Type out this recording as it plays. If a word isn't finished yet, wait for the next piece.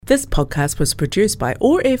This podcast was produced by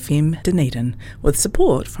OAR FM Dunedin with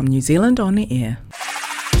support from New Zealand On Air.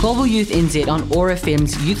 Global Youth NZ on OAR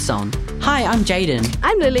FM's Youth Zone. Hi, I'm Jaden.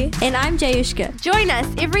 I'm Lily. And I'm Jayushka. Join us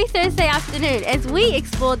every Thursday afternoon as we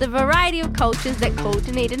explore the variety of cultures that call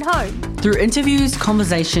Dunedin home. Through interviews,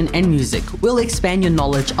 conversation and music, we'll expand your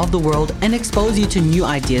knowledge of the world and expose you to new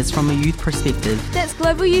ideas from a youth perspective. That's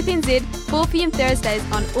Global Youth NZ, 4 p.m. Thursdays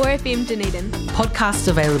on OAR FM Dunedin. Podcasts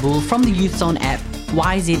available from the Youth Zone app,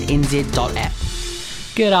 yznz.app.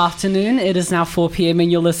 Good afternoon. It is now 4 p.m. and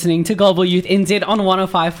you're listening to Global Youth NZ on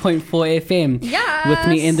 105.4 FM. Yes. With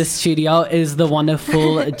me in the studio is the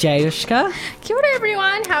wonderful Jayushka. Kia ora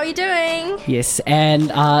everyone, how are you doing? Yes,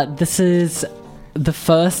 and this is the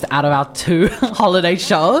first out of our 2 holiday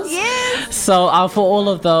shows. Yes. So for all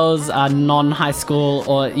of those non-high school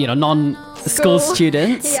or non-school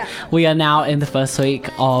students, we are now in the first week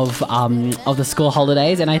of the school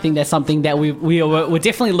holidays, and I think that's something that we're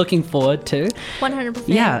definitely looking forward to. 100%.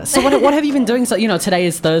 Yeah. So what have you been doing? So today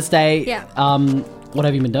is Thursday. Yeah. What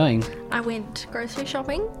have you been doing? I went grocery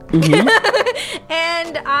shopping. Mm-hmm.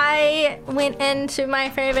 And I went into my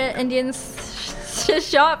favourite Indian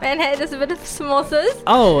shop and had just a bit of samosas.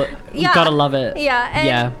 Oh, Yeah. gotta love it.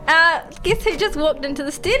 Yeah. And guess who just walked into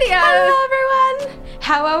the studio? Hello everyone!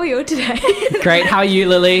 How are we all today? Great. How are you,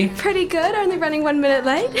 Lily? Pretty good, only running 1 minute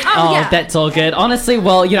late. Oh, yeah. that's all good. Honestly,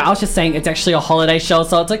 well, I was just saying it's actually a holiday show,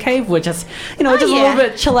 so it's okay if we're just, just a little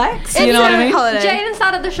bit chillax. You know what I mean? Holiday. Jaden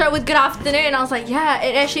started the show with good afternoon, and I was like, yeah,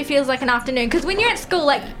 it actually feels like an afternoon. Because when you're at school,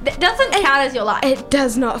 like, that doesn't count as your life. It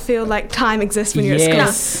does not feel like time exists when you're Yes.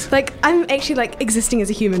 at school. Like, I'm actually existing as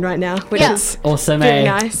a human right now, which Yeah. is Awesome, very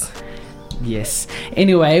eh? nice. Yes.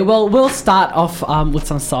 Anyway, well, we'll start off with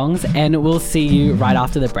some songs, and we'll see you right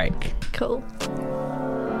after the break. Cool.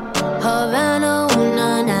 Havana, ooh,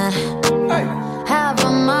 na, na. Half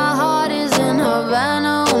of my heart is in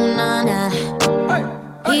Havana, ooh, na, na.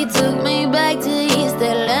 He took me back to East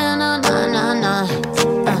Atlanta, na, na, na.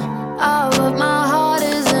 All of my heart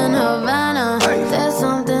is in Havana. There's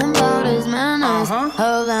something about his manners.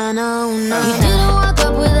 Havana, ooh, na, na. He didn't walk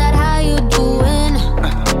up with that, how you doing?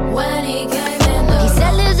 When he came in, he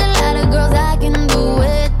said, there's a lot of girls I can do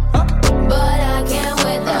it, but I can't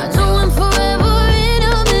wait. I'll do him forever in a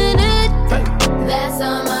minute. That's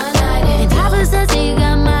on my night. And Papa says he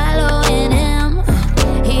got Milo in him.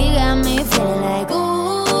 He got me feeling like, ooh.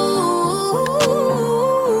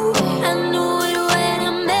 I knew it when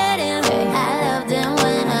I met him. I loved him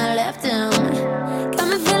when I left him. Got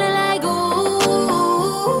me feeling like, ooh.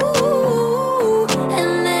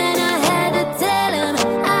 And then I had to tell him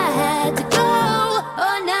I had to go.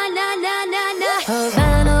 Oh, na, na, na, na, na.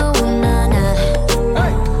 Havana, ooh, na, na.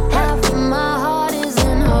 Half of my heart is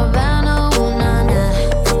in Havana, ooh, na, na.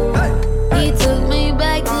 He took me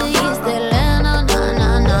back to East Atlanta, na, na,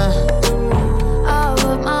 na. All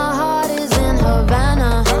of my heart is in Havana.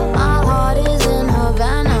 My heart is in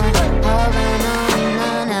Havana. Havana,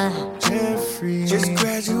 na, na. Jeffrey. Just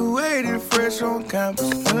graduated fresh on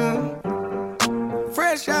campus.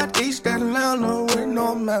 Fresh out East Atlanta with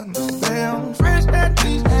no mountains. Damn, fresh out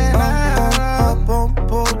East Atlanta. Up on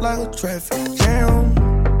board like a traffic jam.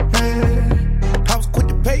 Man, I was quick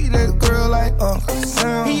to pay that girl like Uncle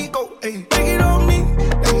Sam. Here you go, ayy, take it on me.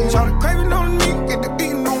 Ayy, shout the craving on me, get the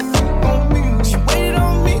beating on me. She waited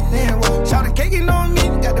on me, damn. Shout the caking on me,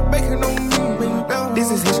 got the bacon on me.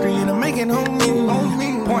 This is history in the making on me.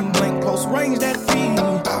 Point blank, close range, that feed.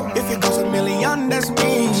 If it goes $1 million, that's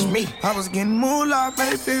me. I was getting moolah,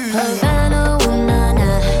 baby. Havana, ooh, na,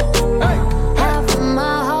 na. Half of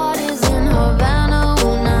my heart is in Havana,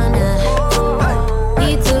 ooh, na, na.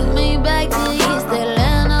 He took me back to East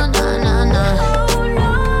Atlanta, na, na, na.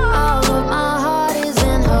 All of my heart is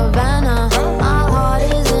in Havana. My heart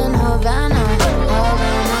is in Havana.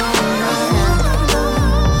 Havana,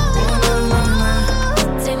 ooh, na, na.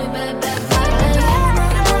 Take me back, back, back.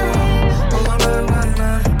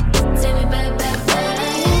 Take me back, back, back.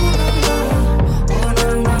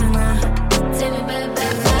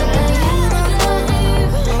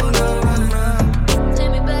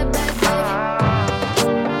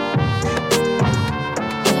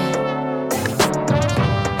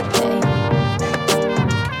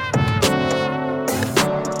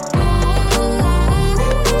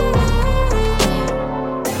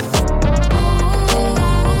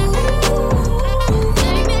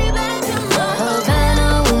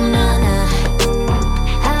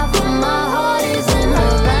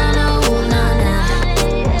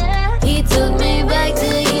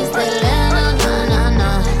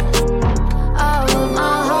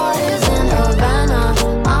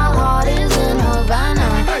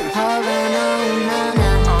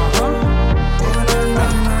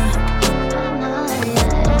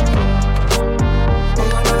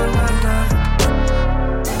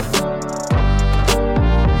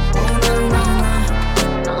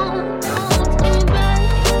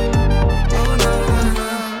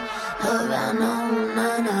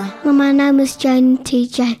 my name is Jane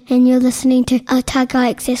TJ, and you're listening to Otago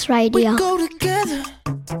Access Radio. We go together,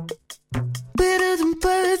 better than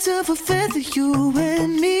birds of a feather, you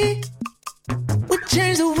and me. We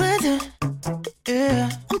change the weather, yeah.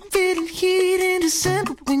 I'm feeling heat in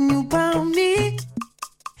December when you found me.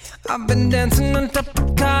 I've been dancing on top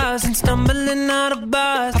of cars and stumbling out of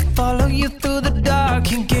bars. I follow you through the dark,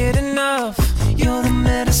 can't get enough. You're the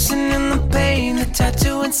medicine and the pain, the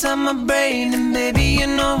tattoo inside my brain. And baby, you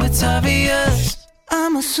know it's obvious,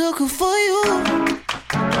 I'm a sucker for you.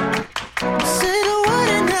 Say the word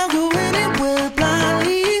and I'll go anywhere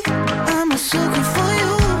blindly. I'm a sucker for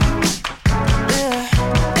you. Yeah.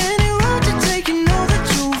 Any road you take, you know that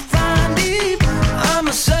you'll find me. I'm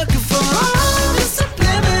a sucker for all the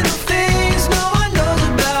subliminal things no one knows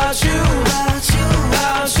about you. About you,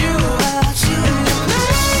 about you, about you. And you're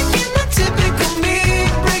making the typical me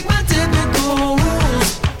break my typical rules.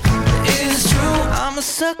 It's true, I'm a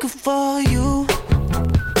sucker for you.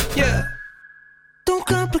 Yeah. Don't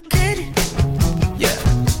complicate it. Yeah.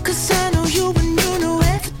 'Cause I know you and you know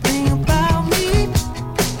everything about me.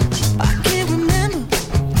 I can't remember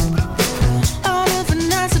all of the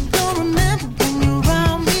nights I don't remember when you're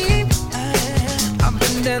around me. I've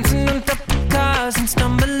been dancing on top of cars and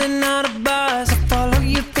stumbling out of bars. I follow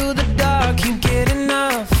you through the dark, can't get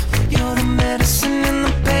enough. You're the medicine and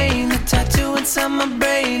the pain, the tattoo inside my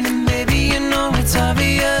brain. And baby, you know it's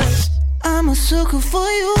obvious, I'm a sucker for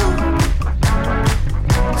you.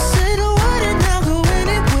 Say the word and I'll go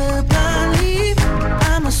anywhere blindly.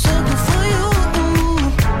 I'm a sucker for you.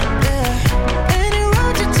 Yeah. Any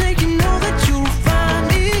road you take, you know that you'll find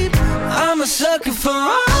me. I'm a sucker for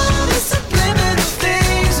all the subliminal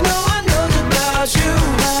things no one knows about you.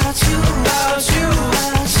 About you, about you,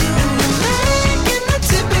 about you. And you're making the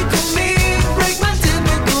typical me break my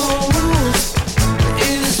typical rules.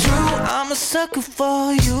 It is true, I'm a sucker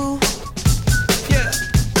for you. Yeah.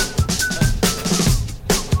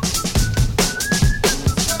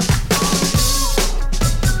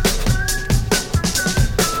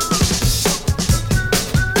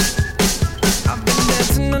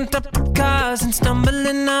 On top of cars and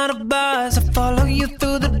stumbling out of bars. I follow you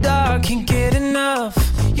through the dark, can't get enough.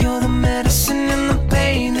 You're the medicine and the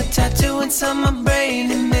pain, the tattoo inside my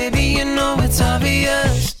brain. And baby, you know it's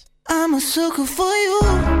obvious, I'm a sucker for you.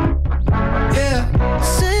 Yeah.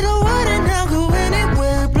 Say the word and I'll go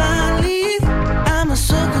anywhere blindly. I'm a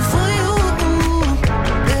sucker for you.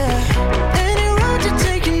 Yeah. Any road you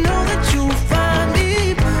take, you know that you'll find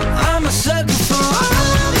me. I'm a sucker for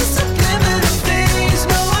all the subliminal things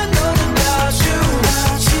no one knows about you.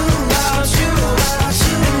 About you, about you, about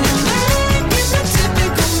you. And you're making the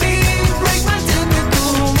typical me break my typical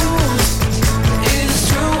rules. It is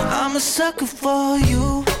true, I'm a sucker for you.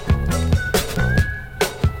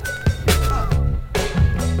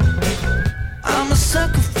 I'm a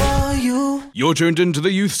sucker for you. You're tuned into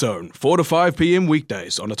the Youth Zone, 4 to 5 p.m.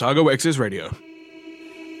 weekdays on Otago Access Radio.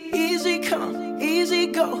 Easy come, easy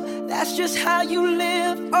go, that's just how you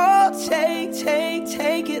live. Oh,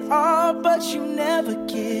 take it all, but you never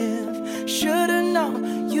give. Should've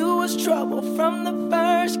known you was trouble from the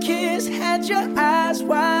first kiss. Had your eyes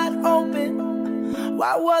wide open,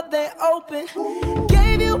 why were they open?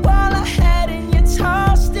 Gave you all I had and you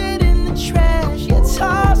tossed it in the trash. You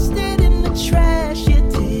tossed it in the trash, you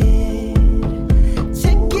did. To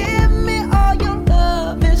give me all your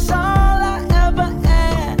love is all I ever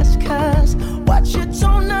ask. 'Cause what you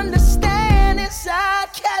don't understand is I'd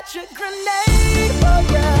catch a grenade for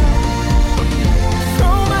ya.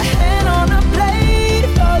 Throw my hand on a blade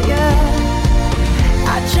for ya.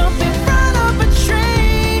 I'd jump in front of a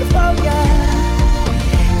train for ya.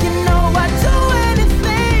 You know I'd do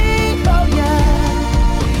anything for ya.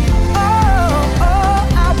 Oh,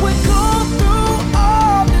 I would go through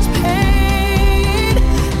all this pain.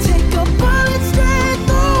 Take a bullet straight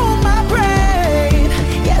through my brain.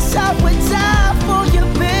 Yes, I would die for you,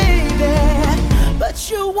 baby, but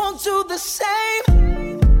you won't do the same.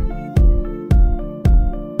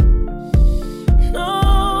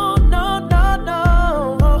 No, no, no, no.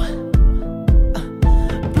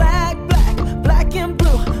 Black and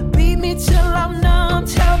blue. Beat me till I'm numb.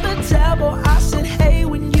 Tell the devil I said, hey,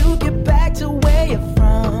 when you get back to where you're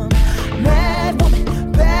from. Mad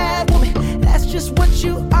woman, bad woman, that's just what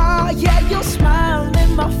you are. Yeah, you'll smile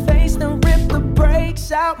in my face, then rip the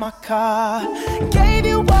brakes out my car. Gave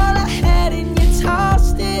you all I had and you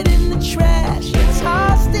tossed it in the trash. You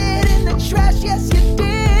tossed it in the trash, yes you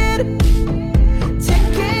did. To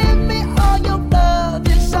give me all your love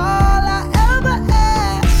is all I ever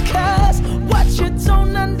ask. 'Cause what you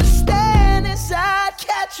don't understand is I'd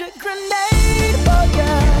catch a grenade for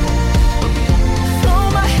ya. Throw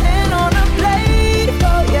my hand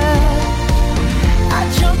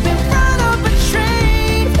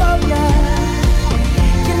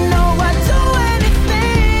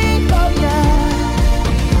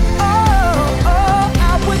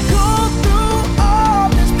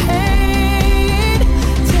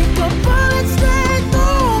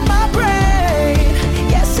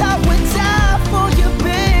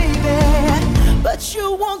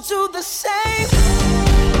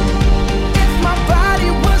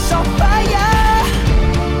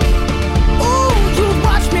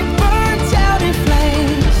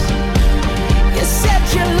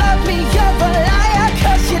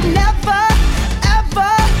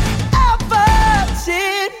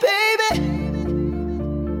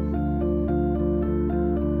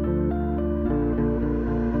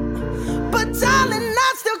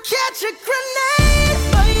a grenade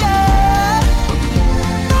for ya.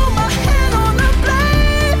 Throw my hand on the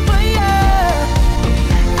blade for ya.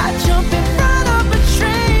 I jump in front of a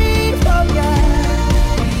train for ya.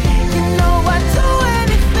 You know I'd do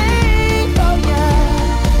anything for ya.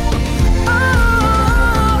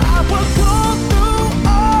 Oh, I would go through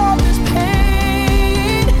all this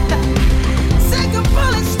pain. Take a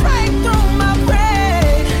bullet straight through my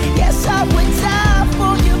brain. Yes, I would die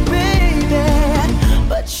for you, baby,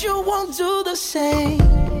 but you won't do the same.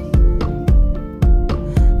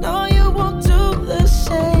 No, you won't do the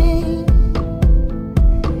same.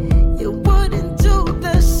 You wouldn't do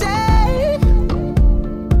the same.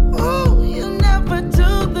 Oh, you never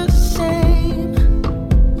do the same.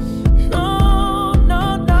 No,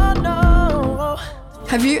 no, no, no.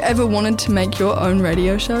 Have you ever wanted to make your own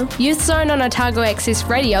radio show? Youth Zone on Otago Access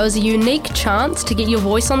Radio is a unique chance to get your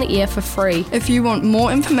voice on the air for free. If you want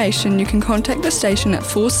more information, you can contact the station at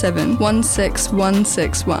 47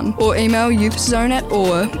 16161 or email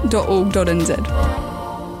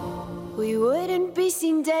youthzone@or.org.nz. We wouldn't be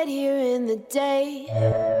seen dead here in the day.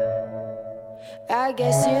 I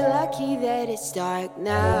guess you're lucky that it's dark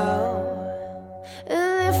now.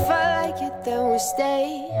 And if I like it, then we'll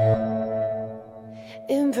stay.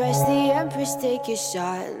 Impress the Empress, take a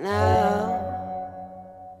shot now.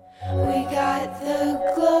 We got the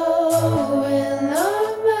glow in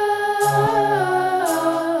our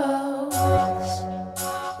mouths.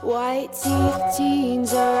 White teeth,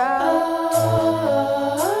 teens are out.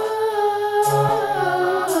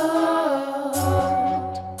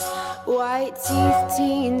 White teeth,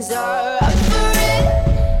 teens are up for it.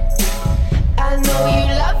 I know you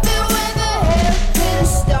love it when the hairpins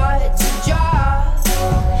start to drop.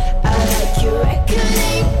 I like your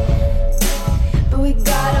reckoning, but we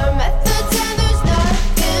got our methods and there's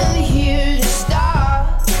nothing here to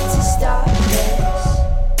stop this.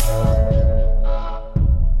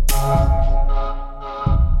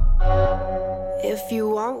 If you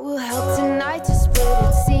want, we'll help tonight to split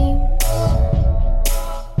it seams.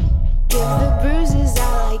 Give the bruises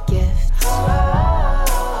out like gifts.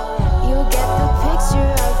 You'll get the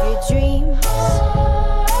picture of your dreams.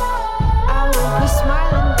 I won't be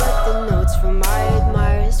smiling, but the notes from my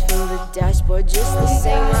admirers fill the dashboard just the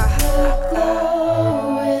same. I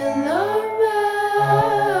glow in our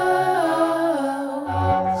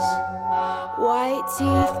mouths. White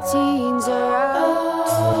teeth, teens are out.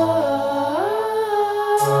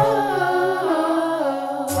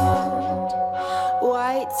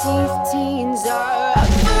 White teeth, teens are up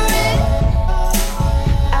for it.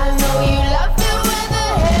 I know you love it when the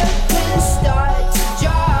hairpins start to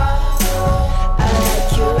drop. I like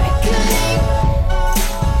your reckoning.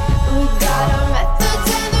 We got our methods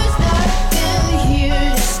and there's nothing here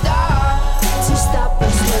to stop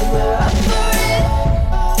us when we're up for it.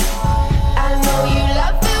 I know you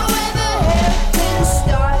love it when the hairpins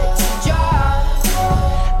start to drop.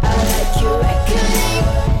 I like your reckoning.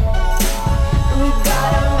 We got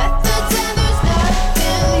our methods and there's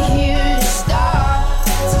nothing here to stop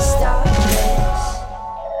this.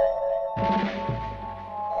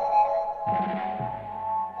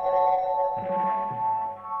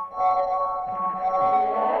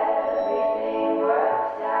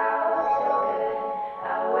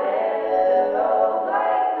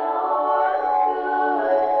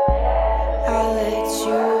 I let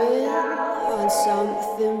you in on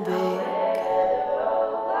something big.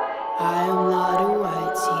 I am not a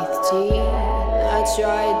white teeth teen. I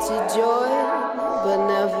tried to join, but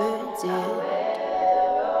never did.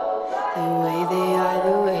 The way they are,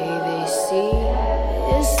 the way they see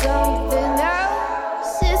is something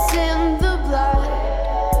else. It's in the blood.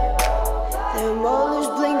 Their molars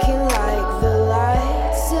blinking like the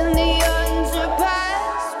lights in the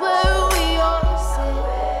underpass where we all sit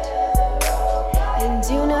and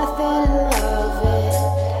do nothing and love it.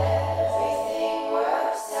 Everything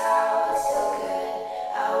works out so good.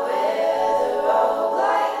 I wear the robe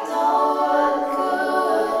like no one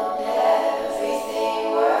could. Everything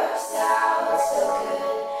works out so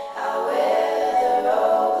good. I wear the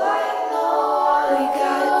robe like no one could. We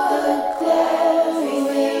got the glow.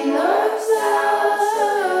 Everything works out so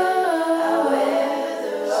good. I wear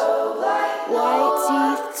the robe like no white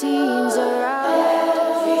teeth, teens are out.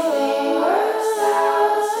 Everything works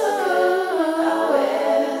out so good. I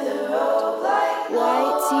wear the robe like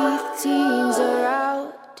white teeth, teens are out.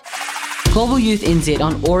 Global Youth NZ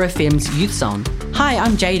on OAR FM's Youth Zone. Hi,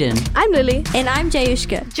 I'm Jaden. I'm Lily. And I'm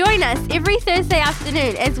Jayushka. Join us every Thursday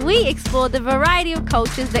afternoon as we explore the variety of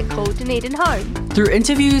cultures that call Dunedin home. Through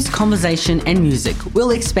interviews, conversation, and music,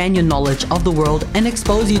 we'll expand your knowledge of the world and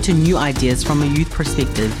expose you to new ideas from a youth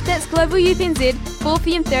perspective. That's Global Youth NZ, 4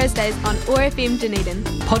 p.m. Thursdays on ORFM Dunedin.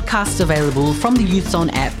 Podcasts available from the Youth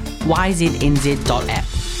Zone app, yznz.app.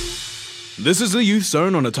 This is the Youth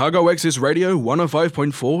Zone on Otago Access Radio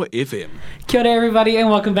 105.4 FM. Kia ora everybody and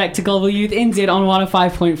welcome back to Global Youth NZ on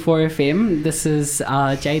 105.4 FM. This is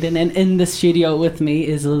Jaden, and in the studio with me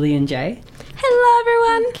is Lily and Jay. Hello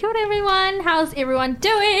everyone. Kia ora everyone. How's everyone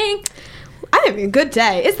doing? I'm having a good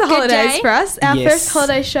day. It's the holidays for us. Our Yes. first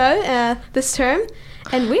holiday show this term.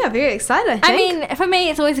 And we are very excited, I think. I mean, for me,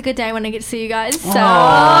 it's always a good day when I get to see you guys. So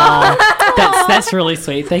That's really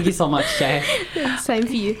sweet. Thank you so much, Jay. Same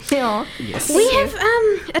for you. Yes. We have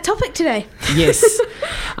a topic today. Yes.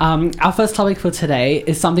 Our first topic for today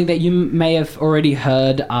is something that you may have already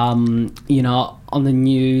heard, on the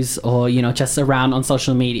news or, just around on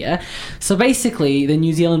social media. So basically, the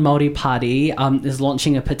New Zealand Māori Party is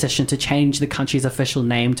launching a petition to change the country's official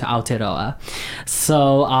name to Aotearoa.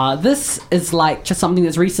 So this is just something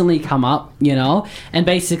that's recently come up, and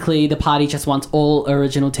basically the party just wants all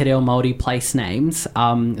original Te Reo Māori place names.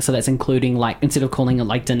 So that's including instead of calling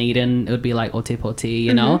it Dunedin, it would be Otepoti,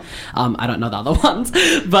 I don't know the other ones,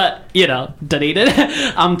 but Dunedin,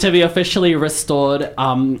 to be officially restored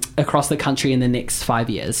across the country in the next 5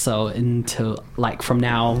 years, so into from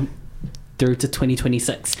now through to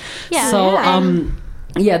 2026.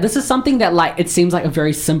 This is something that it seems like a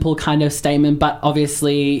very simple kind of statement, but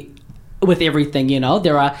obviously with everything,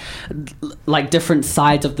 there are different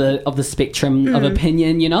sides of the spectrum of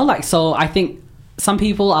opinion, so I think some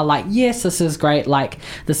people are yes, this is great,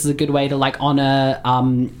 this is a good way to honor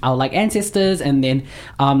our ancestors, and then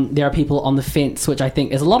there are people on the fence, which I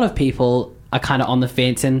think is a lot of people are kind of on the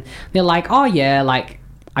fence, and they're oh yeah,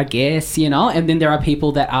 I guess, and then there are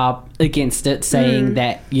people that are against it, saying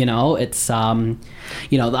that, it's,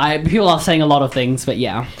 people are saying a lot of things, but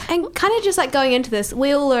yeah. And kind of just going into this,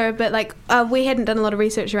 we all are a bit we hadn't done a lot of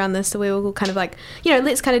research around this, so we were all kind of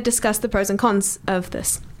let's kind of discuss the pros and cons of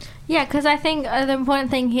this. yeah, because I think the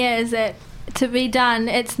important thing here is that to be done,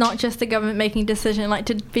 it's not just the government making a decision.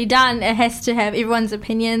 To be done, it has to have everyone's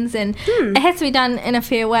opinions, and it has to be done in a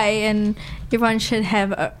fair way, and everyone should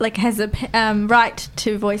have has a right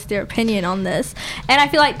to voice their opinion on this. And I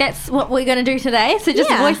feel that's what we're going to do today. So just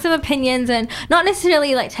voice some opinions, and not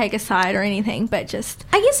necessarily take a side or anything, but just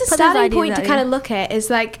I guess the starting point to kind of look at is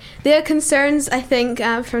there are concerns, I think,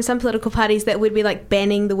 from some political parties that would be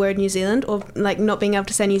banning the word New Zealand, or not being able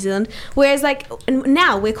to say New Zealand, whereas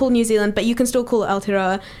now we're called New Zealand, but you can still call it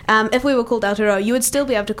Aotearoa. If we were called Aotearoa, you would still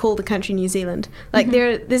be able to call the country New Zealand.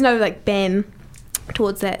 There's no ban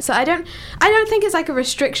towards that. So I don't think it's a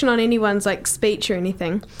restriction on anyone's speech or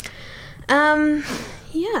anything.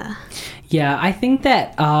 Yeah, I think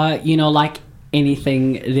that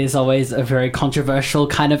anything, there's always a very controversial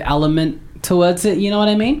kind of element towards it, you know what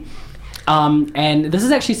I mean? And this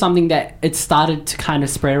is actually something that it started to kind of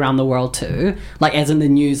spread around the world too, as in the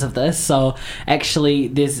news of this. So actually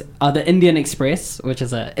there's the Indian Express, which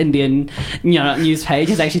is an Indian news page,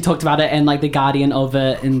 has actually talked about it, and the Guardian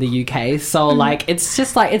over in the UK. So it's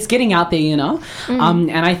just it's getting out there,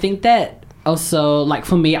 and I think that also,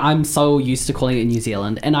 for me, I'm so used to calling it New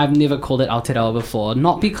Zealand, and I've never called it Aotearoa before.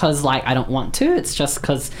 Not because, I don't want to. It's just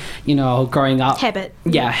because, growing up... Habit.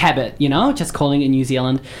 Yeah, habit, just calling it New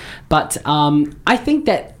Zealand. But I think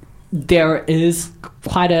that there is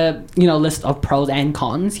quite a, list of pros and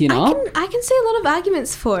cons, I can see a lot of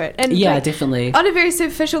arguments for it. And yeah, definitely. On a very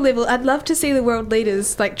superficial level, I'd love to see the world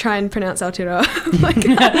leaders, try and pronounce Aotearoa.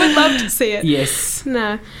 I would love to see it. Yes.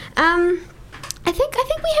 No. I think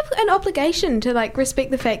we have an obligation to respect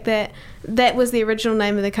the fact that that was the original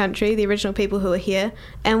name of the country, the original people who are here,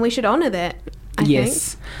 and we should honour that. I think.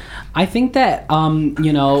 I think that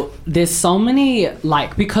there's so many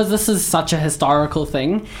because this is such a historical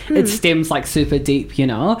thing, it stems super deep,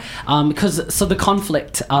 because the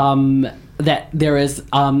conflict that there is,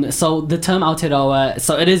 so the term Aotearoa,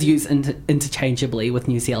 so it is used interchangeably with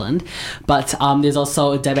New Zealand, but there's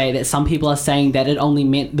also a debate that some people are saying that it only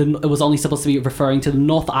meant, it was only supposed to be referring to the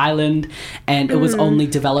North Island, and it was only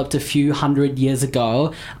developed a few hundred years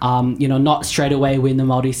ago, not straight away when the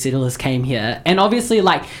Māori settlers came here. And obviously,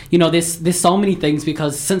 there's so many things,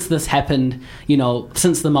 because since this happened,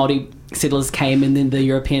 since the Māori settlers came, and then the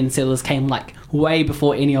European settlers came way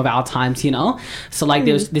before any of our times, so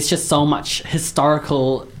there's just so much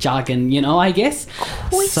historical jargon, I guess.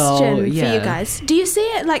 Question for you guys, do you see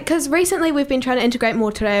it because recently we've been trying to integrate more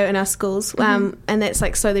te reo in our schools, and that's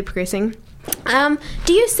slowly progressing.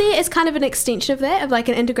 Do you see it as kind of an extension of that, of like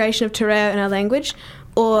an integration of te reo in our language,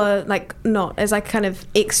 or like not, as like kind of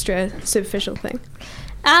extra superficial thing?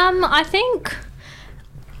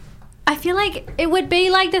 I feel like it would be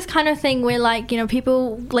like this kind of thing where, like, you know,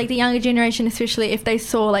 people, like the younger generation especially, if they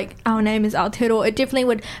saw like our name is Aotearoa, it definitely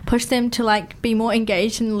would push them to like be more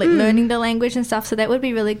engaged in like learning the language and stuff, so that would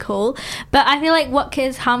be really cool. But I feel like what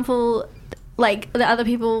is harmful, like the other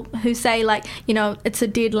people who say like, you know, it's a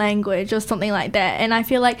dead language or something like that, and I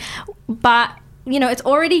feel like, but you know, it's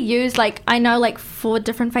already used, like I know like for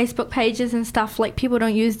different Facebook pages and stuff, like people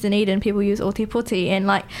don't use Dunedin, people use Ōtepoti, and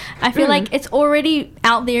like I feel like it's already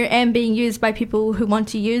out there and being used by people who want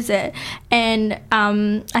to use it, and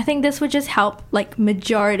I think this would just help like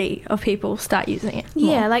majority of people start using it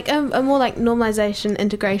more. Yeah, like a more like normalization,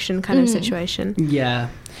 integration kind of situation. Yeah,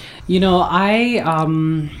 you know,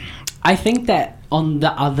 I think that on the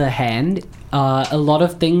other hand, a lot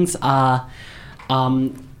of things are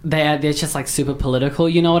they're just like super political,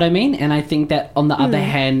 you know what I mean? And I think that on the other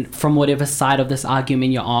hand, from whatever side of this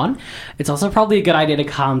argument you're on, it's also probably a good idea to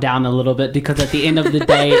calm down a little bit, because at the end of the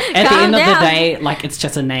day, like it's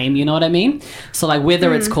just a name, you know what I mean? So like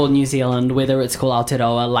whether it's called New Zealand, whether it's called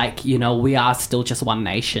Aotearoa, like, you know, we are still just one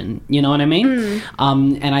nation, you know what I mean?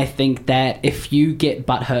 And I think that if you get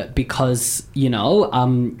butthurt because, you know,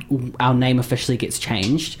 our name officially gets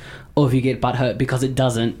changed, or if you get butthurt because it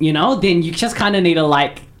doesn't, you know, then you just kind of need to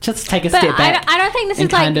like just take a step back. I don't think this is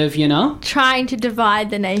kind like of, you know, trying to divide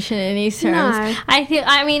the nation in these terms. No.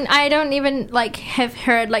 I don't even like have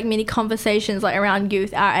heard like many conversations like around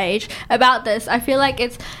youth our age about this. I feel like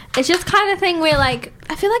it's just kind of thing where like,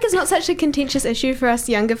 I feel like it's not such a contentious issue for us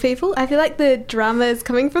younger people. I feel like the drama is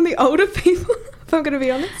coming from the older people. If I'm going to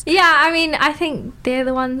be honest. Yeah, I mean, I think they're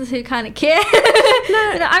the ones who kind of care.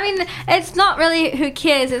 No, I mean, it's not really who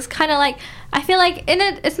cares. It's kind of like, I feel like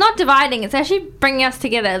it's not dividing. It's actually bringing us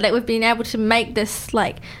together, that we've been able to make this,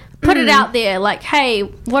 like, put it out there. Like, hey,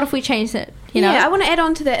 what if we change it? You know? Yeah, I want to add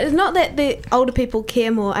on to that. It's not that the older people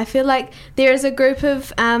care more. I feel like there is a group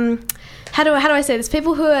of... How do I say this?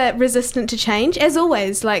 People who are resistant to change, as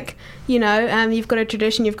always. Like, you know, you've got a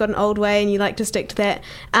tradition, you've got an old way, and you like to stick to that.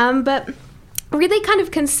 But really kind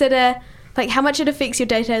of consider like how much it affects your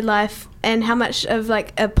day-to-day life, and how much of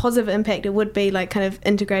like a positive impact it would be, like kind of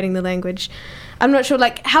integrating the language. I'm not sure,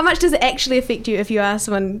 like, how much does it actually affect you if you are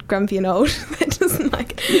someone grumpy and old that doesn't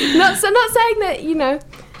like it? Not saying that, you know,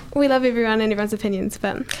 we love everyone and everyone's opinions,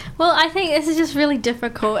 but... Well, I think this is just really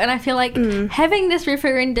difficult, and I feel like having this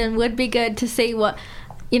referendum would be good to see what,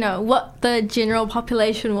 you know, what the general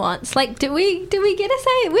population wants. Like, do we get a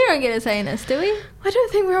say? We don't get a say in this, do we? I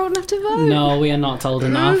don't think we're old enough to vote. No, we are not old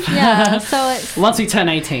enough. Yeah, so it's... Once we turn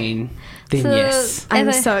 18, then yes.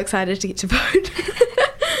 I'm so excited to get to vote.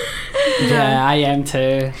 Yeah, I am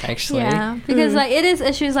too, actually. Yeah, because like it is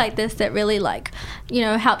issues like this that really, like, you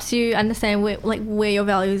know, helps you understand where your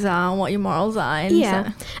values are and what your morals are. And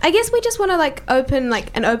yeah, so. I guess we just want to like open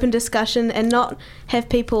an open discussion and not have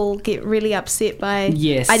people get really upset by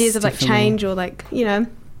ideas of like change, or like, you know,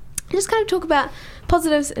 just kind of talk about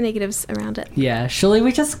positives and negatives around it. Yeah, surely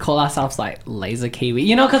we just call ourselves like Laser Kiwi,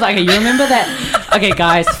 you know, because okay, you remember that? Okay,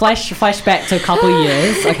 guys, flash back to a couple of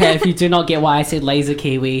years. Okay, if you do not get why I said Laser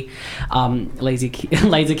Kiwi, Laser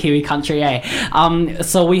Kiwi country,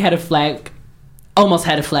 so we had a flag. Almost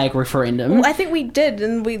had a flag referendum. Well, I think we did,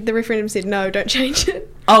 and the referendum said no, don't change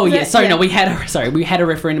it. Oh yeah, we had a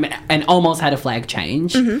referendum and almost had a flag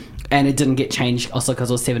change, and it didn't get changed also because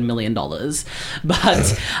it was $7 million.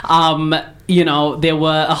 But you know, there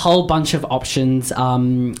were a whole bunch of options,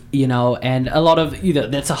 you know, and a lot of, you know,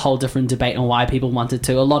 that's a whole different debate on why people wanted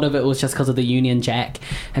to. A lot of it was just because of the Union Jack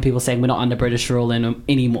and people saying we're not under British rule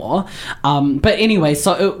anymore. But anyway,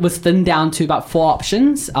 so it was thinned down to about 4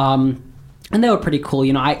 options. And they were pretty cool,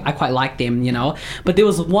 you know, I quite liked them, you know. But there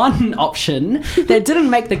was one option that didn't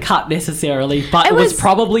make the cut necessarily, but it was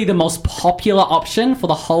probably the most popular option for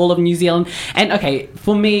the whole of New Zealand. And okay,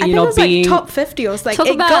 for me, you know, it was being... like top 50 or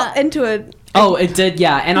something. It got into a... Oh, it did,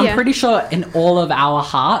 yeah. And I'm pretty sure in all of our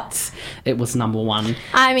hearts, it was number 1.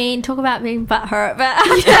 I mean, talk about being butthurt, but...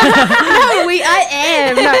 I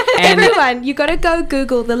am. No, everyone, you got to go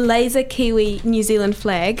Google the Laser Kiwi New Zealand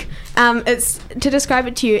flag. It's, to describe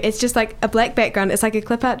it to you, it's just like a black background. It's like a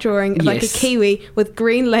clip-out drawing of like a kiwi with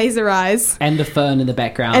green laser eyes. And the fern in the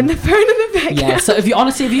background. Yeah, so if you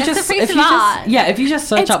just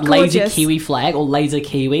search up gorgeous. Laser Kiwi flag or Laser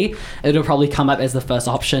Kiwi, it'll probably come up as the first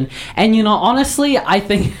option. And you know, honestly, I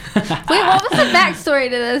think... Wait, what was the backstory to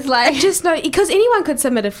this? Like, just no, because anyone could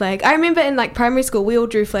submit a flag. I remember in like primary school, we all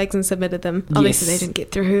drew flags and submitted them. Obviously, Yes. they didn't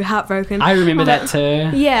get through. Heartbroken. I remember that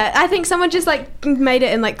too. Yeah, I think someone just like made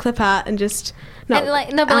it in like clip art and just. and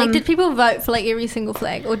like no, but like, did people vote for like every single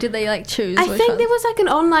flag, or did they like choose? I which think ones? there was like an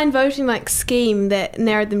online voting like scheme that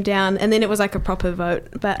narrowed them down, and then it was like a proper vote.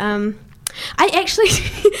 But I actually,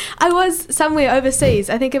 I was somewhere overseas.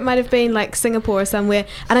 I think it might have been like Singapore or somewhere,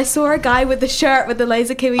 and I saw a guy with the shirt with the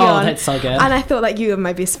laser kiwi on. Oh, that's so good. And I thought, like, you are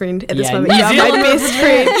my best friend at this Yeah, moment. New You are my Zealand. best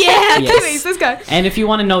friend. Yeah, Yes. Kiwis, let's go. And if you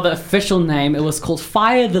want to know the official name, it was called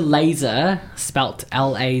Fire the Laser, spelt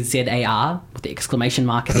Lazar, with the exclamation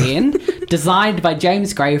mark at the end, designed by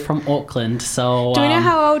James Gray from Auckland. So Do we know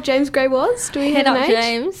how old James Gray was? Do we Head have up, an age?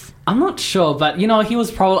 James. I'm not sure, but you know, he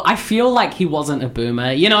was probably. I feel like he wasn't a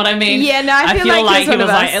boomer. You know what I mean? Yeah, no, I feel like he's he one was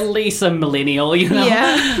of like us. at least a millennial. You know?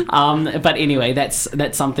 Yeah. But anyway, that's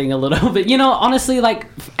something a little bit. You know, honestly, like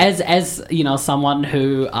as you know, someone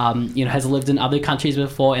who you know has lived in other countries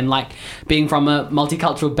before, and like being from a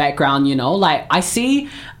multicultural background, you know, like I see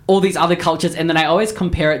all these other cultures, and then I always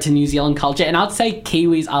compare it to New Zealand culture, and I'd say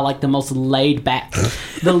Kiwis are like the most laid back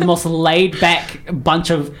bunch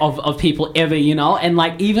of people ever, you know. And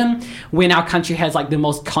like even when our country has like the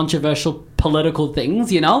most controversial political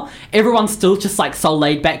things, you know, everyone's still just like so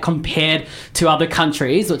laid back compared to other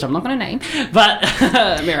countries, which I'm not going to name, but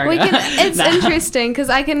America. It's interesting because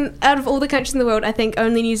out of all the countries in the world, I think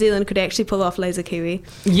only New Zealand could actually pull off laser kiwi.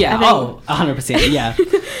 Yeah, I think. 100%, yeah.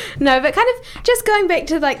 No, but kind of just going back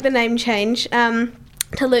to like the name change,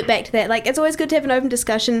 to loop back to that, like it's always good to have an open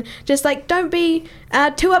discussion. Just like don't be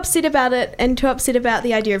too upset about it and too upset about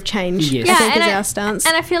the idea of change. Yes. I think and is our stance.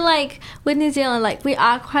 And I feel like with New Zealand, like we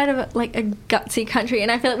are quite a gutsy country,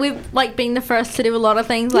 and I feel like we've like been the first to do a lot of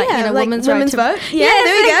things, like you know, like women's women's right vote. to Yeah, yes,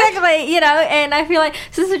 there we go. exactly. You know, and I feel like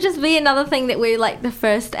so this would just be another thing that we're like the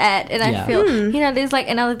first at, and I feel you know there's like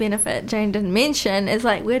another benefit Jane didn't mention is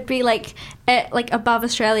like we'd be like at like above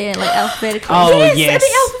Australia in like alphabetical. Oh, yes, yes. the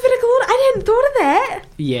alphabetical order. I hadn't thought of that.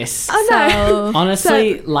 Yes. Oh no. So,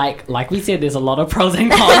 Honestly, like we said, there's a lot of pros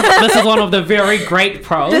and cons. This is one of the very great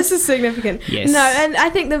pros. This is significant. Yes. No, and I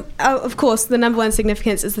think of course, the number one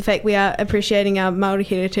significance is the fact we are appreciating our Māori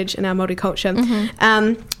heritage and our Māori culture. we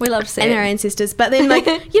love to see and it. our ancestors. But then, like,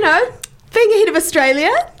 you know, being ahead of Australia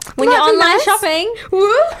When might you're be online nice. shopping,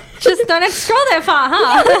 Woo. just don't have to scroll that far, huh?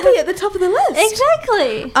 Yeah, we'll be at the top of the list.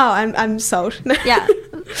 Exactly. Oh, I'm sold. Yeah.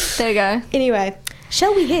 There you go. Anyway,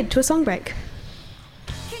 shall we head to a song break?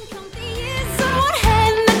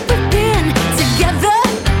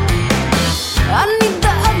 I need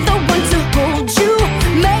the other one to hold you,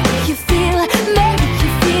 make you feel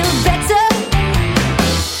better.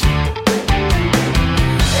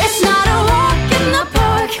 It's not a walk in the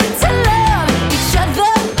park to love each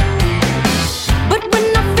other, but when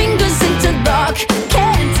our fingers interlock,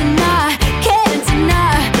 can't deny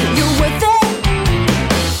you're worth it.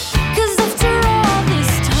 'Cause after all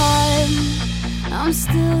this time, I'm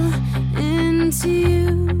still into you.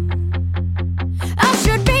 I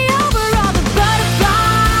should be over all the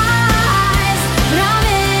butterflies, but I'm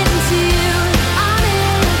into you,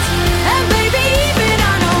 And baby, even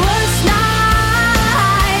on our worst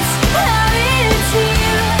nights, I'm into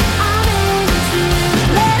you,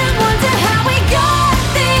 Let 'em wonder how we got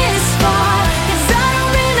this far, 'cause I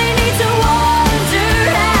don't really need to wonder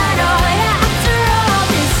at all. After all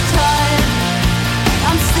this time,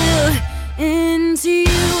 I'm still into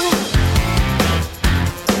you.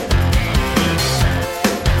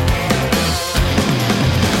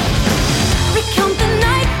 Recount the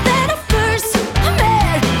night that I first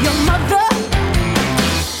met your mother,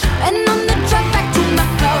 and on the drive back to my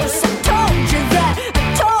house, I told you that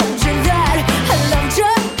I loved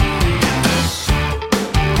you.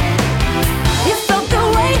 You felt the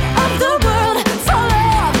weight of the world fall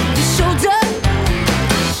off your shoulder,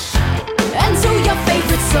 and to your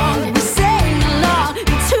favorite song we sang along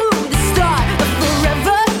to the start of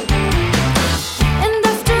forever. And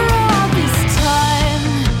after all this time,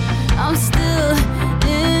 I'm still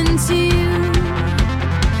into you.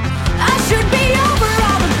 I should be over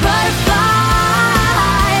all the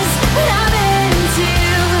butterflies, but I'm into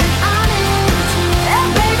you, And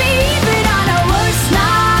baby, even on our worst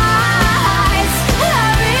nights,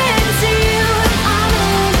 I'm into you,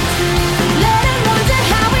 Let 'em wonder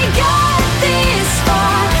how we got this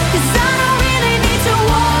far, 'cause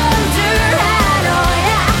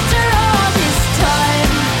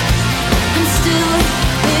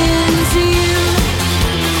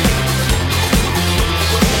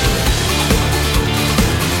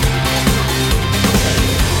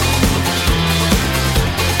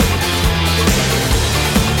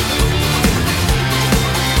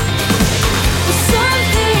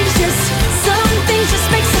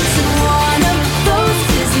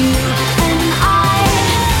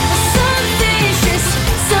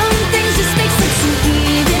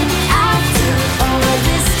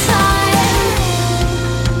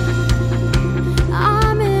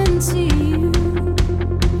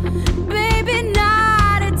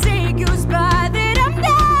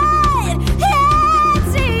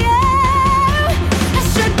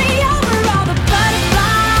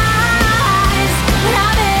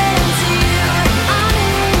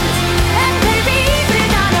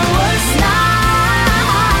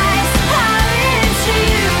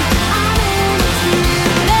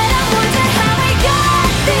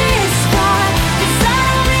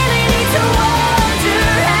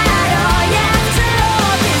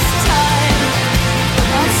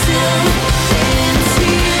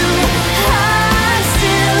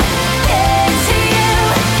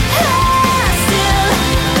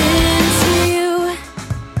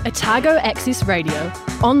Otago Access Radio,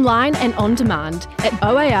 online and on demand at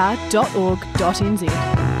oar.org.nz.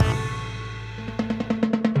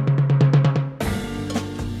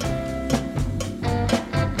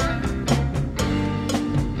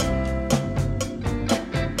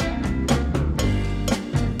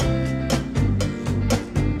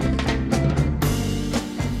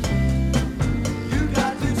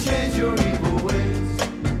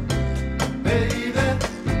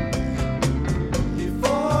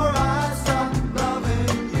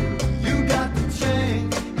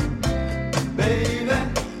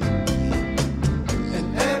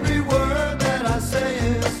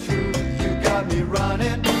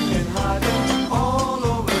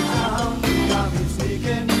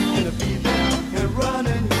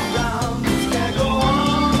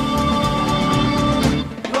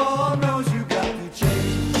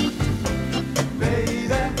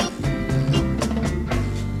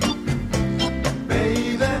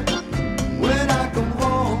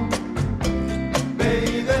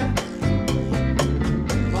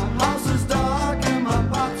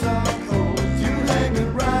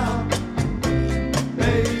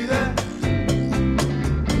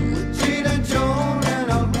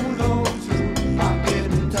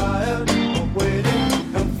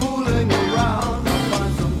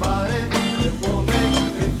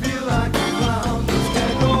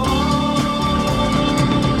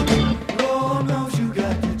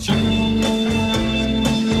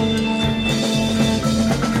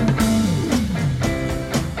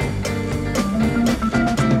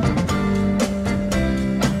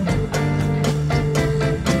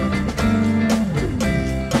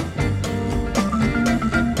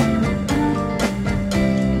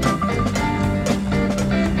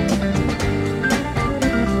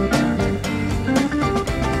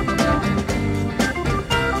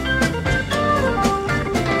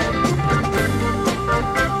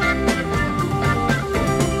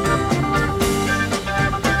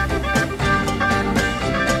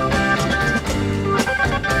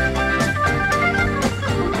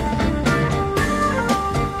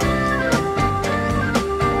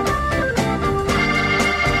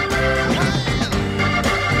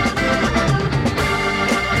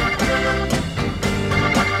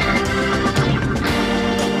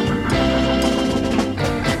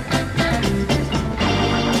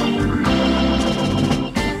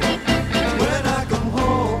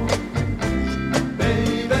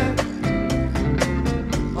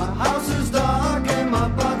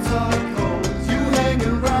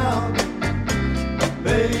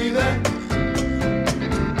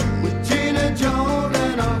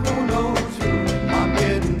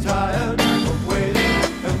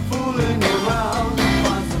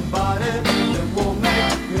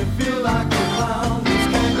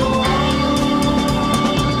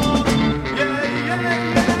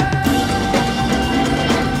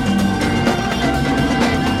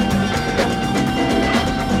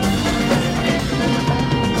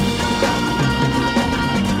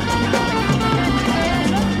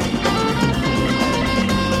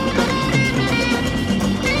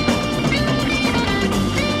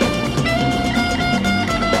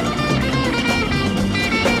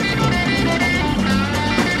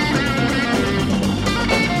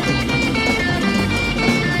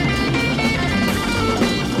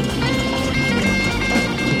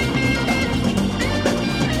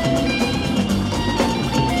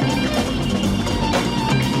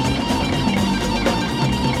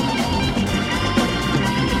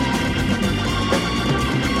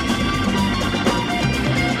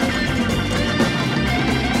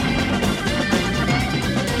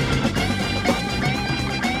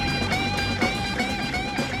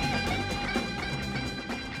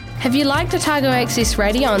 Have you liked Otago Access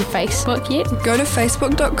Radio on Facebook yet? Go to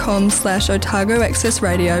facebook.com/Otago Access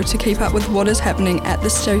Radio to keep up with what is happening at the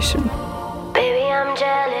station. Baby, I'm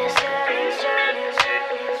jealous.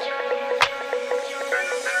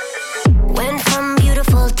 Went from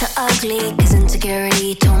beautiful to ugly, 'cause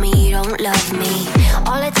insecurity told me you don't love me.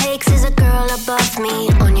 All it takes is a girl above me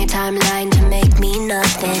on your timeline to make me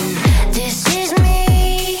nothing. This is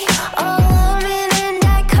me, a woman in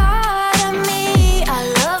dichotomy. I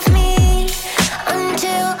love me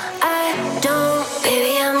until I don't.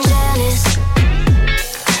 Baby, I'm jealous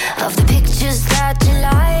of the pictures that you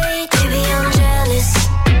like. Baby, I'm jealous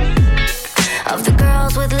of the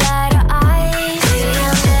girls with lighter eyes. Baby,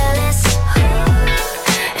 I'm jealous,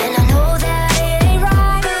 and I know that it ain't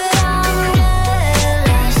right, but I'm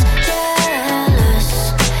jealous, jealous,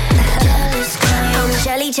 jealous. I'm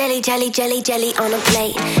jelly jelly, jelly, jelly, jelly, jelly on a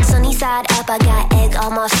plate. Sunny side up, I got egg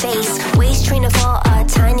on my face. Waist trainer for a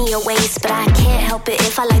tinier waist, but I can't help it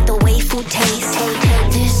if I like the way food tastes.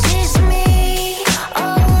 This is me,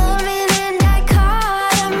 a woman in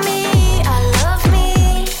dichotomy. I love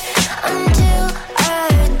me until I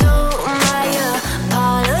don't. My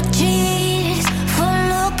apologies for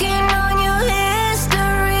looking on your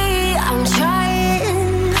history. I'm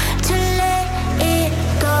trying to let it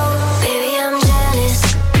go. Baby, I'm jealous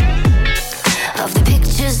of the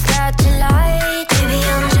pictures that you like. Baby,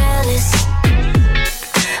 I'm jealous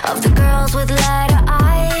of the girls with lighter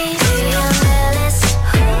eyes. Baby, I'm jealous,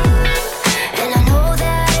 and I know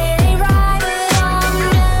that it ain't right, but I'm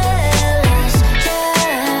jealous,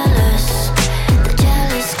 the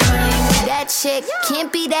jealous kind. That chick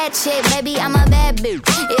can't be that chick, baby, I'm a bad bitch.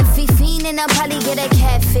 If he fiendin', I'll probably get a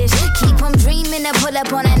catfish. Keep him dreamin' to pull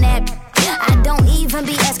up on a nap. I don't even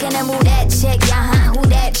be asking him who that chick, who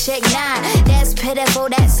that chick, nah. That's pitiful,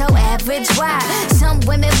 that's so average, why? Some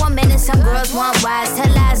women want men and some girls want wives. Tell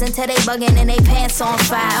lies until they buggin' and they pants on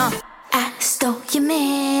fire. I stole your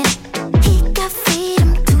man, he got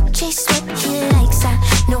freedom to chase what he likes. I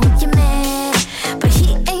know you're mad, but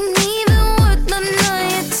he ain't even worth none of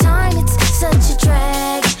your time. It's such a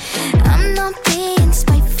drag. I'm not being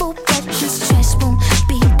spiteful, but his trash won't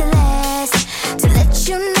be the last to let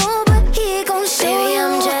you know, but he gon' show. Baby,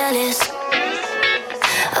 I'm jealous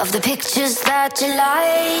of the pictures that you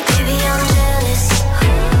like. Baby, I'm jealous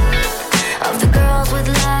of the girls with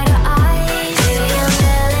lighter eyes. Baby, I'm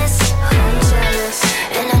jealous,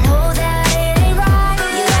 and I know that it ain't right.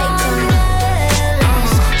 You like them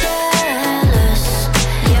jealous,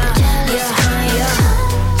 yeah, jealous kind, yeah.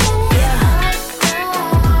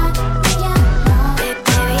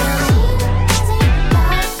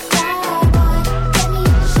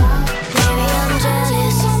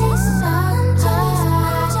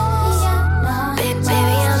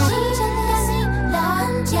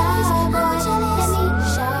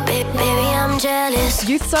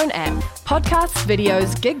 Youth Zone app. Podcasts,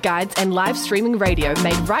 videos, gig guides, and live streaming radio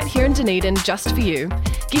made right here in Dunedin just for you.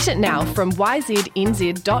 Get it now from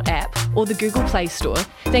yznz.app or the Google Play Store,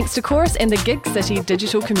 thanks to Chorus and the Gig City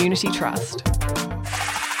Digital Community Trust.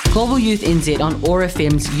 Global Youth NZ on OAR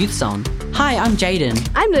FM's Youth Zone. Hi, I'm Jaden.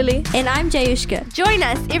 I'm Lily. And I'm Jayushka. Join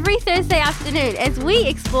us every Thursday afternoon as we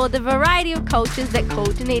explore the variety of cultures that call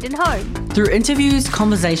Dunedin home. Through interviews,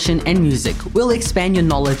 conversation, and music, we'll expand your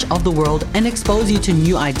knowledge of the world and expose you to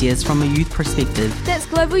new ideas from a youth perspective. That's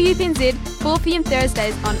Global Youth NZ, 4 p.m.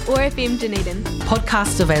 Thursdays on OAR FM Dunedin.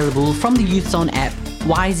 Podcasts available from the Youth Zone app,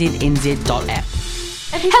 yznz.app.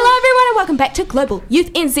 Hello everyone and welcome back to Global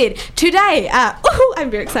Youth NZ. Today, I'm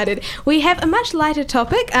very excited. We have a much lighter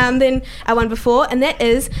topic than our one before, and that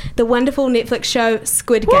is the wonderful Netflix show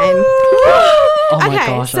Squid Game. Oh my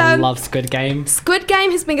gosh, I love Squid Game. Squid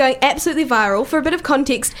Game has been going absolutely viral. For a bit of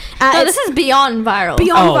context, this is beyond viral.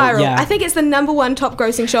 Beyond viral. Yeah. I think it's the #1 top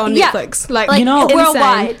grossing show on Netflix. Like you know,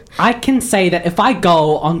 worldwide. I can say that if I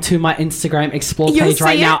go onto my Instagram Explore page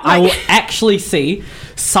right now, I will actually see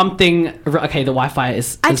something. Okay, the Wi-Fi is.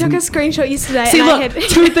 I took a screenshot yesterday. See, and look, I had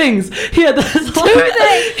 2 things. Here, there's 2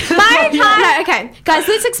 things. No, okay, guys,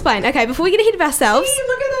 let's explain. Okay, before we get ahead of ourselves.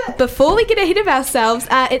 Look at that. Before we get ahead of ourselves,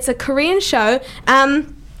 it's a Korean show.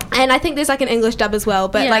 And I think there's like an English dub as well,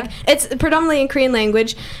 but like it's predominantly in Korean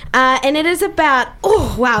language, and it is about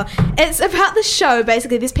it's about the show.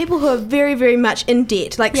 Basically, there's people who are very, very much in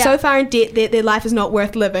debt, like so far in debt that their life is not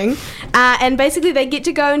worth living, and basically they get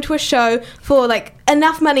to go into a show for like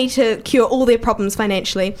enough money to cure all their problems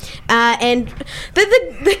financially, and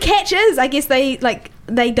the catch is, I guess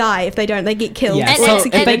they die if they don't. They get killed. Yeah, so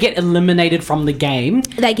if they get eliminated from the game,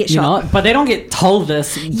 they get shot. But they don't get told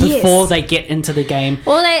this before they get into the game.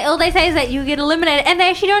 All they say is that you get eliminated, and they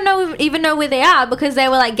actually don't even know where they are because they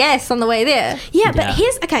were like guests on the way there. Yeah, but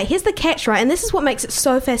here's the catch, right? And this is what makes it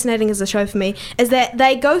so fascinating as a show for me, is that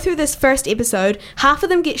they go through this first episode, half of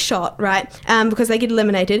them get shot, right? Because they get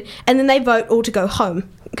eliminated, and then they vote all to go home.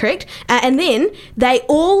 Correct? And then they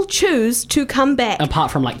all choose to come back.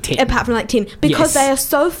 Apart from like 10. Because they are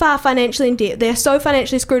so far financially in debt. They're so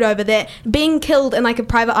financially screwed over that being killed in like a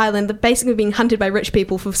private island, basically being hunted by rich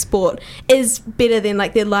people for sport, is better than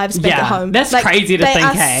like their lives back at home. That's like, crazy to think. They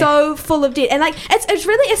are so full of debt. And like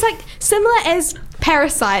it's like similar as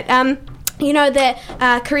Parasite. You know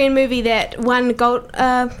that Korean movie that won gold,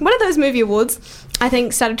 one of those movie awards, I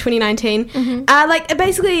think started 2019. Mm-hmm. Like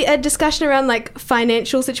basically a discussion around like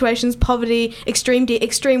financial situations, poverty, extreme debt,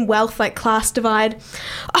 extreme wealth, like class divide.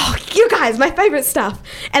 Oh, you guys, my favourite stuff.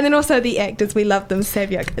 And then also the actors, we love them.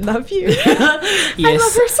 Savyuk, I love you. Yes. I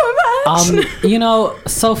love her so much. You know,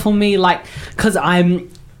 so for me, like, because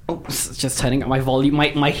I'm just turning up my volume,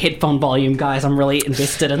 my headphone volume, guys. I'm really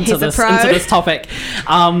invested into this topic.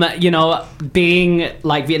 You know, being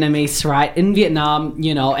like Vietnamese, right, in Vietnam,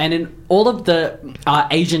 you know, and in all of the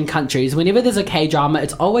Asian countries, whenever there's a K-drama,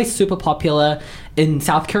 it's always super popular in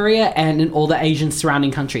South Korea and in all the Asian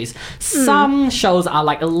surrounding countries. Some shows are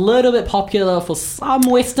like a little bit popular for some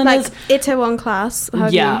Westerners, like Itaewon Class,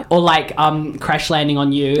 yeah, or like Crash Landing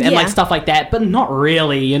on You and like stuff like that, but not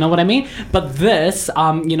really, you know what I mean? But this,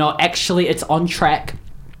 you know, actually it's on track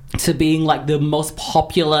to being like the most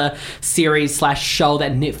popular series / show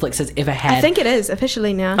that Netflix has ever had. I think it is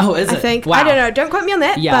officially now. Oh, is it? I think. Wow. I don't know. Don't quote me on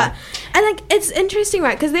that. Yeah. But and like it's interesting,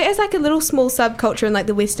 right? Because there is like a little small subculture in like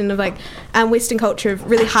the Western of like Western culture of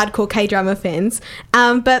really hardcore K-drama fans.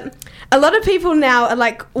 But a lot of people now are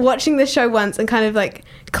like watching the show once and kind of like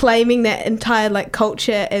claiming that entire like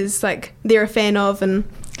culture is like they're a fan of and.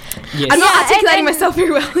 Yes. I'm not articulating myself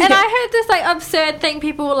very well. And I heard this like absurd thing.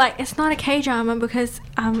 People were like, "It's not a K-drama because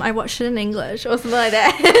I watched it in English or something like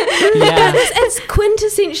that." Yeah. It's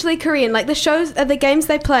quintessentially Korean. Like the shows, the games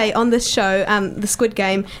they play on this show, the Squid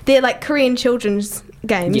Game, they're like Korean children's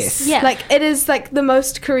games. Yes. Yeah. Like it is like the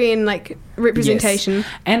most Korean like representation. Yes.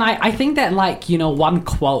 And I think that like, you know, one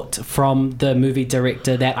quote from the movie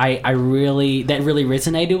director that I really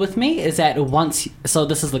resonated with me is that so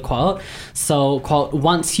this is the quote. So quote,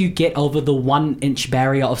 once you get over the 1-inch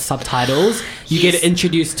barrier of subtitles, you get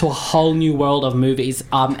introduced to a whole new world of movies.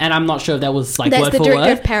 And I'm not sure if that was like That's word the for director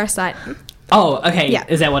word. of Parasite. Oh, okay. Yeah.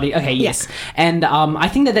 Is that what he... Okay, yes. And I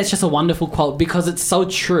think that that's just a wonderful quote because it's so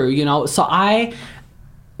true, you know? So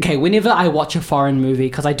whenever I watch a foreign movie,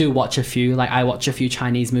 because I do watch a few, like I watch a few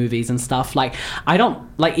Chinese movies and stuff, like I don't,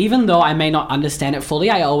 like even though I may not understand it fully,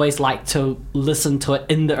 I always like to listen to it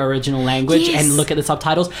in the original language and look at the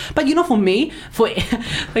subtitles. But you know, for me,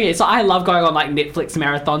 okay, so I love going on like Netflix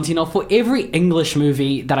marathons, you know, for every English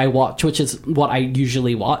movie that I watch, which is what I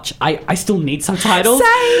usually watch, I still need subtitles.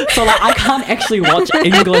 Same. So like I can't actually watch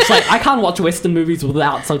English, like I can't watch Western movies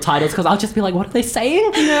without subtitles because I'll just be like, what are they saying?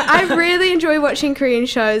 No, I really enjoy watching Korean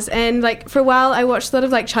shows, and like for a while I watched a lot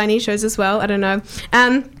of like Chinese shows as well. I don't know.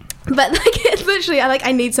 But like it's literally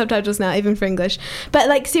I need subtitles now, even for English. But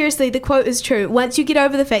like seriously, the quote is true. Once you get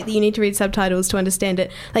over the fact that you need to read subtitles to understand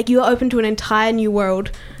it, like you are open to an entire new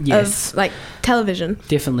world of like television.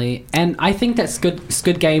 Definitely. And I think that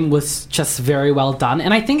Squid Game was just very well done.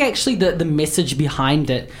 And I think actually the message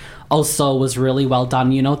behind it also was really well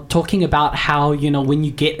done, you know, talking about how, you know, when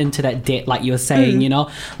you get into that debt, like you were saying, you know,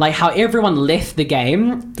 like how everyone left the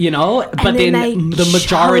game, you know, but then the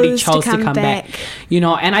majority chose to come back, you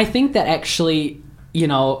know, and I think that actually, you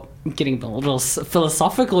know, getting a little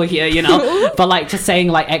philosophical here, you know, but like just saying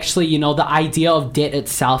like actually, you know, the idea of debt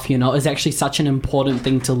itself, you know, is actually such an important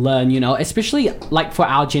thing to learn, you know, especially like for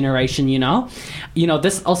our generation, you know,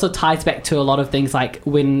 this also ties back to a lot of things like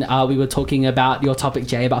when we were talking about your topic,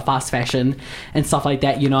 Jay, about fast fashion and stuff like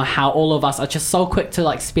that, you know, how all of us are just so quick to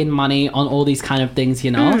like spend money on all these kind of things,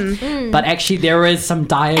 you know, but actually there is some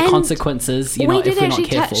dire consequences, you know, if we're not careful. We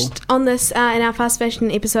did actually touch on this in our fast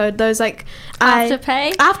fashion episode, those like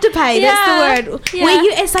Afterpay, that's the word.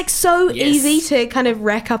 Where it's like so easy to kind of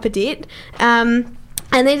rack up a debt, and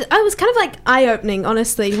then it was kind of like eye-opening,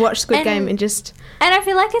 honestly. Watch Squid Game and just. And I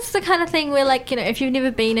feel like it's the kind of thing where, like, you know, if you've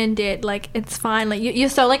never been in debt, like, it's fine. Like, you're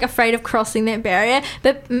so, like, afraid of crossing that barrier.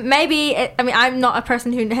 But maybe, I mean, I'm not a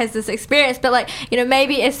person who has this experience, but, like, you know,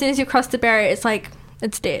 maybe as soon as you cross the barrier, it's like,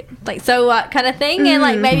 it's debt. Like, so what kind of thing? And,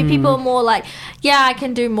 like, maybe people are more like, yeah, I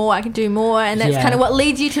can do more. And that's kind of what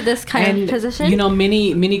leads you to this kind of position. You know,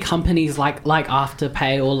 many companies like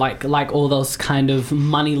Afterpay or like all those kind of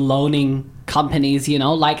money loaning companies, you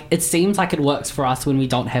know, like it seems like it works for us when we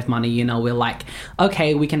don't have money, you know, we're like,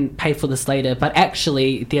 okay, we can pay for this later, but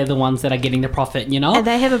actually they're the ones that are getting the profit, you know, and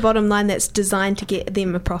they have a bottom line that's designed to get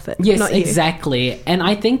them a profit. Yes, not you. Exactly. And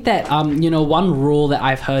I think that you know, one rule that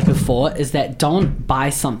I've heard before is that don't buy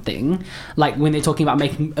something like when they're talking about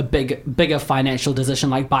making a bigger financial decision,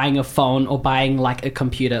 like buying a phone or buying like a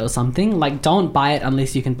computer or something, like don't buy it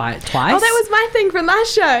unless you can buy it twice. Oh, that was my thing from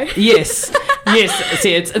last show. Yes.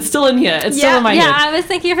 See, it's still in here. It's still in my head. Yeah, I was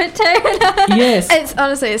thinking of it too. Yes.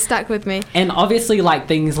 It's stuck with me. And obviously, like,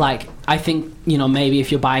 things like, I think, you know, maybe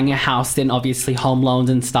if you're buying a house, then obviously home loans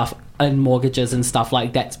and stuff and mortgages and stuff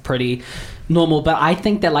like that's pretty normal. But I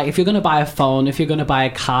think that, like, if you're going to buy a phone, if you're going to buy a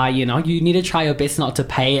car, you know, you need to try your best not to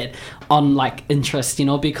pay it on, like, interest, you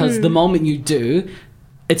know, because the moment you do,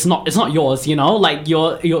 it's not yours, you know, like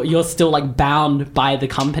you're still like bound by the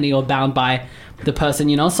company or bound by the person,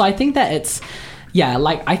 you know. So I think that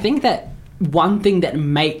I think that one thing that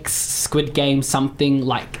makes Squid Game something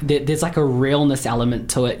like there's like a realness element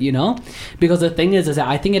to it, you know, because the thing is that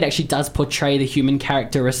I think it actually does portray the human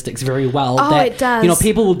characteristics very well. That, it does. You know,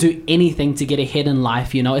 people will do anything to get ahead in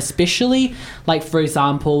life, you know, especially like, for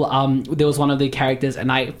example, there was one of the characters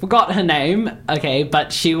and I forgot her name, okay,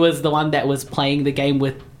 but she was the one that was playing the game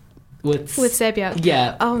with Sabyok.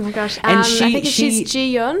 Yeah. Oh my gosh. And I think she's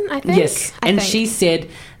Ji-yeon, I think. Yes. She said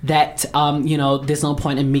that, you know, there's no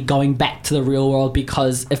point in me going back to the real world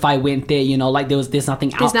because if I went there, you know, like there's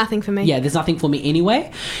nothing There's nothing for me. Yeah, there's nothing for me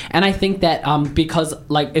anyway. And I think that because,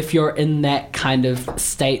 like, if you're in that kind of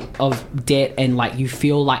state of debt and, like, you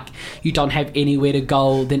feel like you don't have anywhere to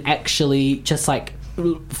go, then actually just, like,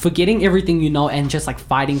 forgetting everything you know and just like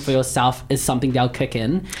fighting for yourself is something they'll kick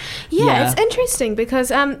in. Yeah, it's interesting because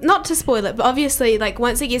not to spoil it, but obviously like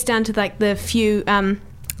once it gets down to like the few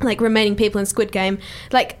like remaining people in Squid Game,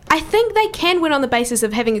 like I think they can win on the basis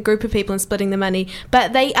of having a group of people and splitting the money,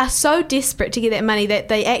 but they are so desperate to get that money that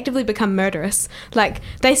they actively become murderous. Like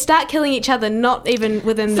they start killing each other, not even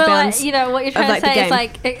within the bounds. Like, you know what you're trying to say is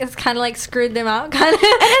like it's kind of like screwed them out, kind of.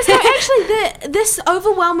 And it's like actually this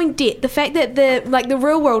overwhelming debt, the fact that the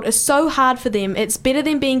real world is so hard for them. It's better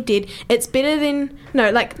than being dead. It's better than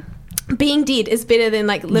being dead is better than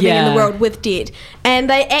like living in the world with debt, and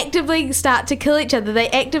they actively start to kill each other. They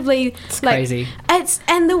actively crazy.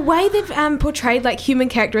 And the way they've portrayed like human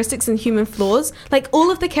characteristics and human flaws, like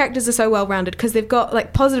all of the characters are so well rounded because they've got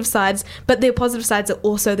like positive sides, but their positive sides are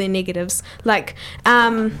also their negatives. Like,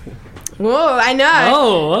 whoa, I know.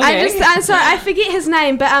 Oh, okay. I'm sorry, I forget his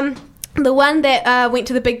name, but the one that went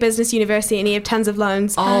to the big business university and he had tons of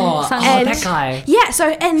loans. That guy. Yeah, so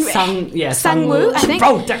and Sang-woo, I think.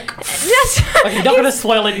 Bro, okay, not gonna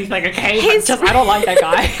spoil anything, okay? I don't like that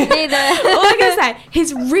guy. Neither. All I'm gonna say,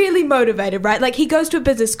 he's really motivated, right? Like he goes to a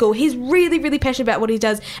business school, he's really, really passionate about what he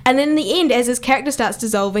does, and then in the end, as his character starts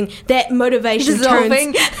dissolving, that motivation turns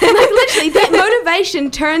like literally that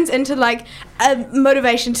motivation turns into like a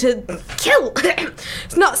motivation to kill.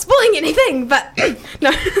 It's not spoiling anything, but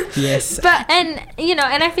no. Yes. But and you know,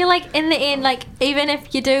 and I feel like in the end, like even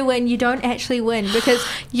if you do win, you don't actually win because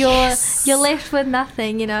you're left with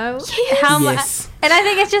nothing. You know. Yes. And I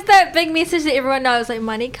think it's just that big message that everyone knows, like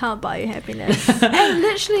money can't buy you happiness. And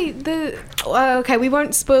literally okay, we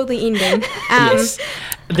won't spoil the ending. Yes.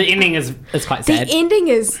 The ending is quite sad. The ending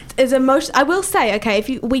is emotional. I will say,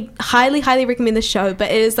 okay, we highly recommend the show,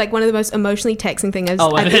 but it is like one of the most emotionally taxing things I've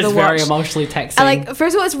ever watched. It is very emotionally taxing. Like,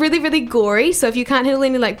 first of all, it's really, really gory, so if you can't handle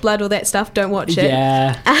any like blood or that stuff, don't watch it.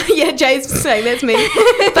 Yeah. Yeah, Jay's saying that's me.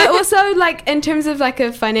 But also, like, in terms of like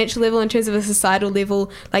a financial level, in terms of a societal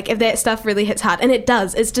level, like if that stuff really hits hard, and it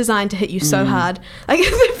does, it's designed to hit you so hard. Like a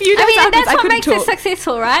few days after, that's what makes it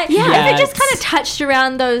successful, right? Yeah. If it just kind of touched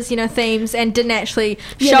around those, you know, themes and didn't actually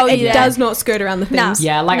it does not skirt around the themes. No.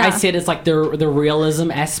 Yeah, I said, it's like the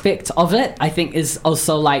realism aspect of it, I think, is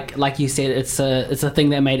also like you said, it's a thing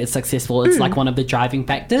that made it successful. It's like one of the driving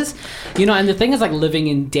factors, you know. And the thing is, like, living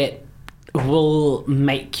in debt will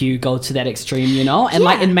make you go to that extreme, you know. And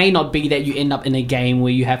like it may not be that you end up in a game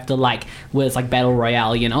where you have to where it's like battle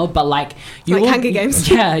royale, you know, but like you like will, Hunger Games.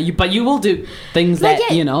 But you will do things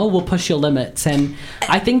that you know will push your limits. And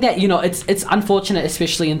I think that, you know, it's unfortunate,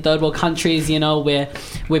 especially in third world countries, you know, where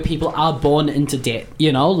people are born into debt,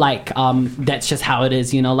 you know, like that's just how it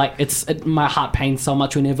is, you know. Like my heart pains so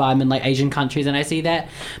much whenever I'm in like Asian countries and I see that.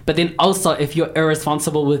 But then also, if you're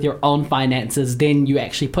irresponsible with your own finances, then you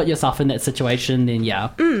actually put yourself in that situation, then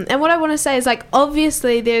and what I want to say is, like,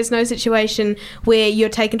 obviously there's no situation where you're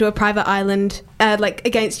taken to a private island like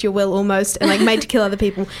against your will almost and like made to kill other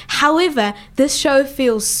people. However, this show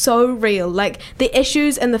feels so real. Like the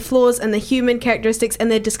issues and the flaws and the human characteristics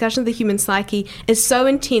and the discussion of the human psyche is so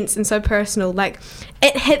intense and so personal. Like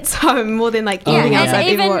it hits home more than like anything else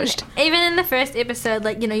I've ever watched. Even in the first episode,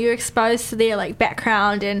 like, you know, you're exposed to their like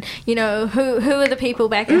background and, you know, who are the people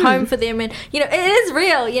back at home for them, and, you know, it is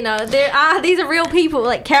real, you know, these are real people,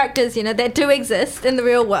 like characters, you know, that do exist in the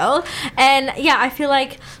real world. And I feel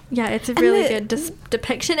like it's a really good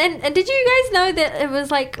depiction. And did you guys know that it was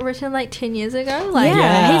like written like 10 years ago? Like,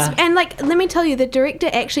 and like, let me tell you, the director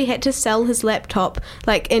actually had to sell his laptop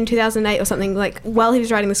like in 2008 or something, like while he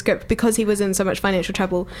was writing the script, because he was in so much financial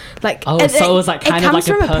trouble. Like, so it was like kind of like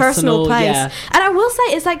from a personal place. Yeah. And I will say,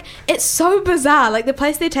 it's like, it's so bizarre. Like the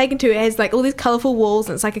place they're taken to has like all these colourful walls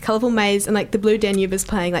and it's like a colourful maze, and like the Blue Danube is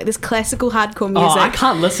playing like this classical hardcore music. I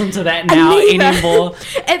can't listen to that now anymore.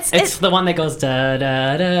 It's the one that goes da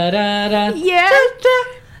da da da da. Yeah.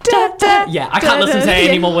 Yeah, I can't listen to it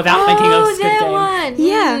anymore without thinking of Squid Game. One.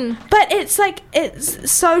 Yeah, but it's like,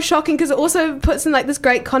 it's so shocking because it also puts in like this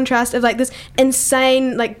great contrast of like this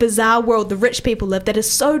insane, like bizarre world the rich people live that is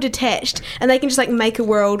so detached, and they can just like make a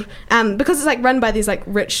world because it's like run by these like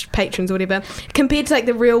rich patrons or whatever, compared to like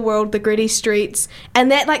the real world, the gritty streets,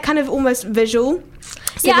 and that like kind of almost visual.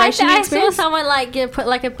 Yeah, I saw someone like put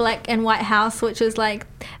like a black and white house, which was like,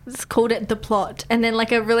 it's called it The Plot, and then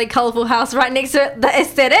like a really colourful house right next to it, the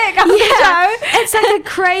aesthetic of the show. It's like a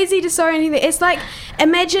crazy disorienting thing. It's like,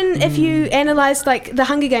 imagine if you analysed like the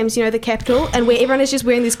Hunger Games, you know, the capital, and where everyone is just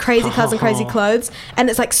wearing these crazy colours and crazy clothes, and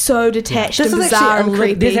it's like so detached and bizarre and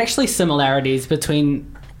creepy. There's actually similarities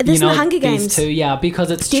between the Hunger Games. These two,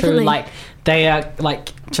 because it's Definitely. true, like they are like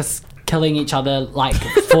just killing each other like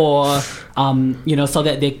for so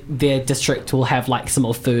that their district will have like some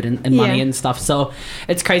more food and money and stuff. So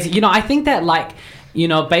it's crazy. I think that like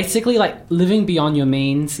basically like living beyond your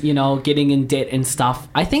means, getting in debt and stuff.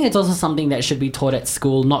 I think it's also something that should be taught at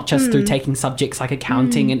school, not just through taking subjects like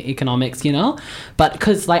accounting and economics, but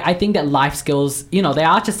because like I think that life skills, they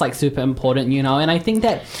are just like super important, and I think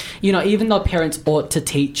that, even though parents ought to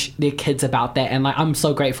teach their kids about that, and like I'm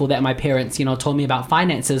so grateful that my parents, taught me about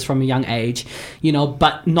finances from a young age,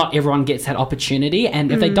 but not everyone gets that opportunity. And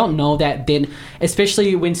if they don't know that, then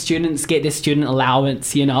especially when students get their student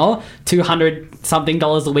allowance, $200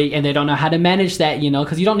 dollars a week, and they don't know how to manage that,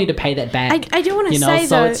 because you don't need to pay that back. I do want to say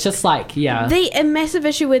so though, it's just like the massive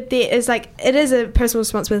issue with that is like it is a personal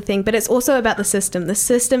responsibility thing, but it's also about the system. The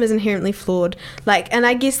system is inherently flawed. Like, and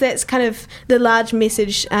I guess that's kind of the large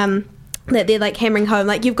message that they're like hammering home.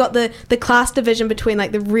 Like, you've got the class division between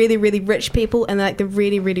like the really really rich people and like the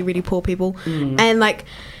really really really poor people, and like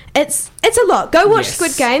it's a lot. Go watch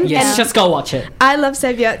Squid Game. Yes, just go watch it. I love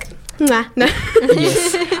Savyuk. No.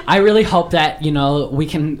 Yes, I really hope that we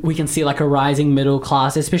can see like a rising middle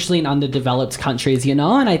class, especially in underdeveloped countries, and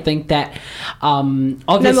I think that obviously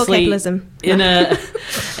no more capitalism. In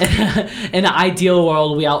an ideal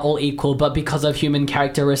world we are all equal, but because of human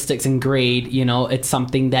characteristics and greed, it's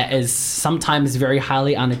something that is sometimes very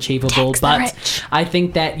highly unachievable. But I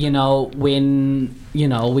think that when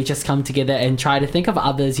we just come together and try to think of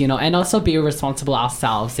others, and also be responsible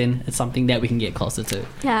ourselves, and it's something that we can get closer to.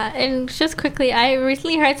 Yeah, and just quickly, I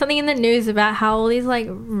recently heard something in the news about how all these like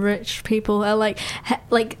rich people are like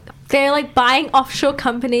they're like buying offshore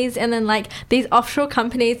companies, and then like these offshore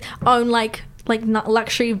companies own like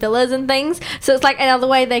luxury villas and things. So it's like another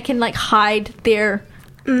way they can like hide their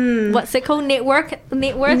what's it called? Net worth and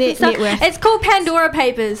stuff. It's called Pandora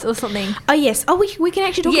Papers or something. Oh yes. Oh, we can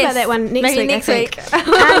actually talk about that one next week. Next week.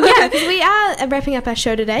 Because we are wrapping up our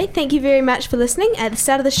show today. Thank you very much for listening. At the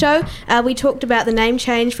start of the show, we talked about the name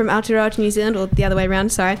change from Aotearoa to New Zealand, or the other way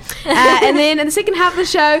around. Sorry. And then in the second half of the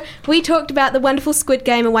show, we talked about the wonderful Squid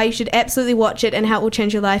Game and why you should absolutely watch it and how it will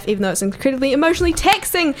change your life, even though it's incredibly emotionally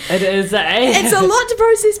taxing. It is. It's a lot to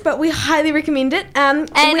process, but we highly recommend it. And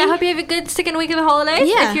I hope you have a good second week of the holidays.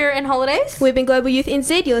 Yeah. If you're in holidays. We've been Global Youth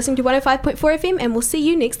NZ. You're listening to 105.4 FM, and we'll see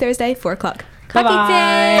you next Thursday, 4 o'clock. Bye-bye.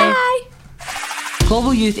 Bye.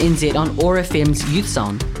 Global Youth NZ on OAR FM's Youth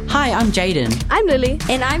Zone. Hi, I'm Jaden. I'm Lily.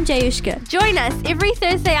 And I'm Jayushka. Join us every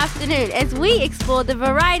Thursday afternoon as we explore the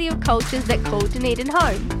variety of cultures that call Dunedin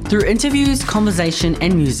home. Through interviews, conversation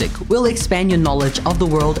and music, we'll expand your knowledge of the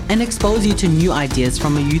world and expose you to new ideas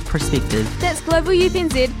from a youth perspective. That's Global Youth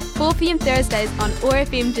NZ, 4 p.m. Thursdays on OAR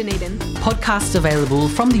FM Dunedin. Podcasts available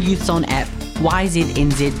from the Youth Zone app,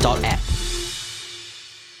 yznz.app.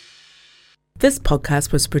 This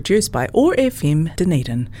podcast was produced by OAR FM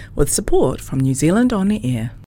Dunedin with support from New Zealand On the Air.